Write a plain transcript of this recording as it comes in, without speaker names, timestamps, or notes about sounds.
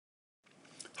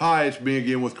Hi, it's me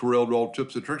again with Corel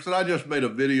Tips and Tricks, and I just made a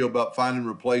video about find and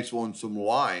replace on some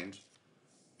lines,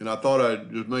 and I thought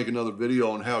I'd just make another video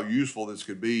on how useful this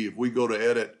could be. If we go to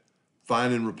Edit,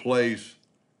 Find and Replace,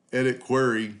 Edit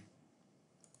Query,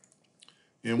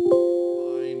 and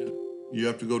line, you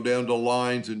have to go down to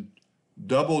Lines and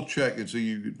double check, and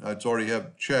see it's already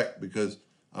have checked because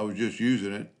I was just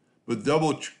using it, but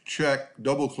double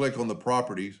click on the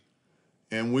properties.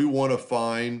 And we want to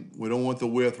find, we don't want the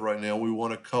width right now, we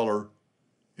want a color,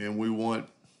 and we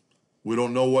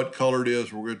don't know what color it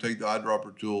is. We're going to take the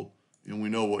eyedropper tool, and we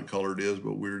know what color it is,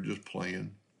 but we're just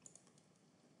playing.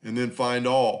 And then find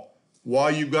all.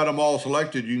 While you've got them all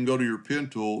selected, you can go to your pen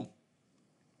tool,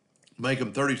 make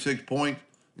them 36 points,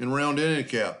 and round end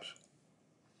caps.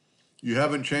 You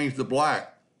haven't changed the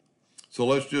black. So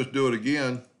let's just do it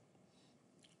again.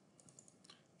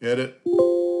 Edit.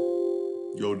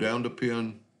 Go down to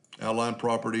Pen, Outline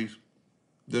Properties.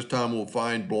 This time we'll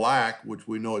find black, which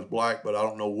we know is black, but I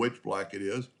don't know which black it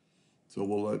is. So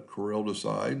we'll let Corel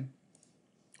decide.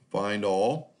 Find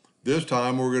all. This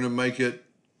time we're going to make it,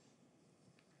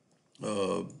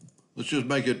 let's just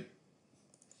make it,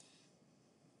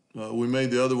 we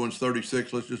made the other ones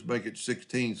 36. Let's just make it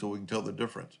 16 so we can tell the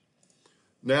difference.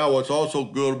 Now what's also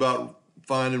good about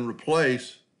find and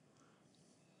replace,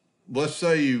 let's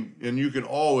say you can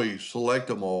always select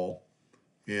them all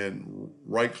and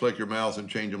right-click your mouse and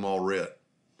change them all red.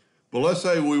 But let's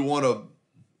say we want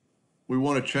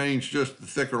to change just the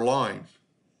thicker lines.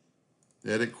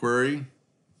 Edit Query.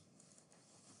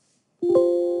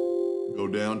 Go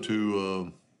down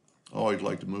to, I always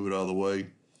like to move it out of the way.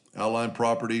 Outline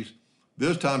Properties.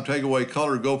 This time take away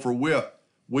color, go for width.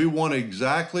 We want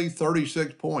exactly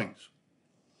 36 points.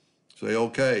 Say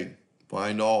OK.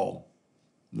 Find all.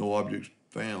 No objects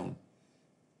found.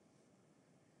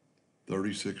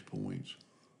 36 points.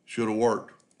 Should have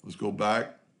worked. Let's go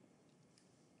back.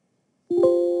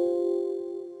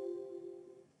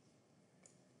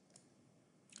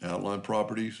 Outline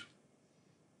Properties.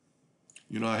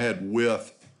 You know, I had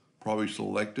width probably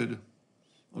selected.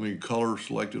 Color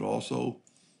selected also.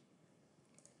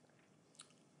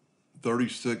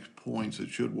 36 points. It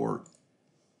should work.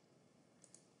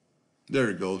 There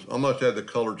it goes. I must have the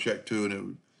color checked too, and it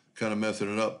was kind of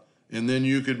messing it up. And then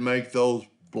you could make those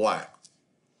black.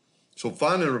 So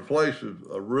find and replace is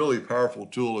a really powerful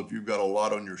tool if you've got a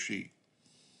lot on your sheet.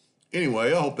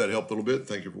 Anyway, I hope that helped a little bit.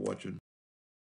 Thank you for watching.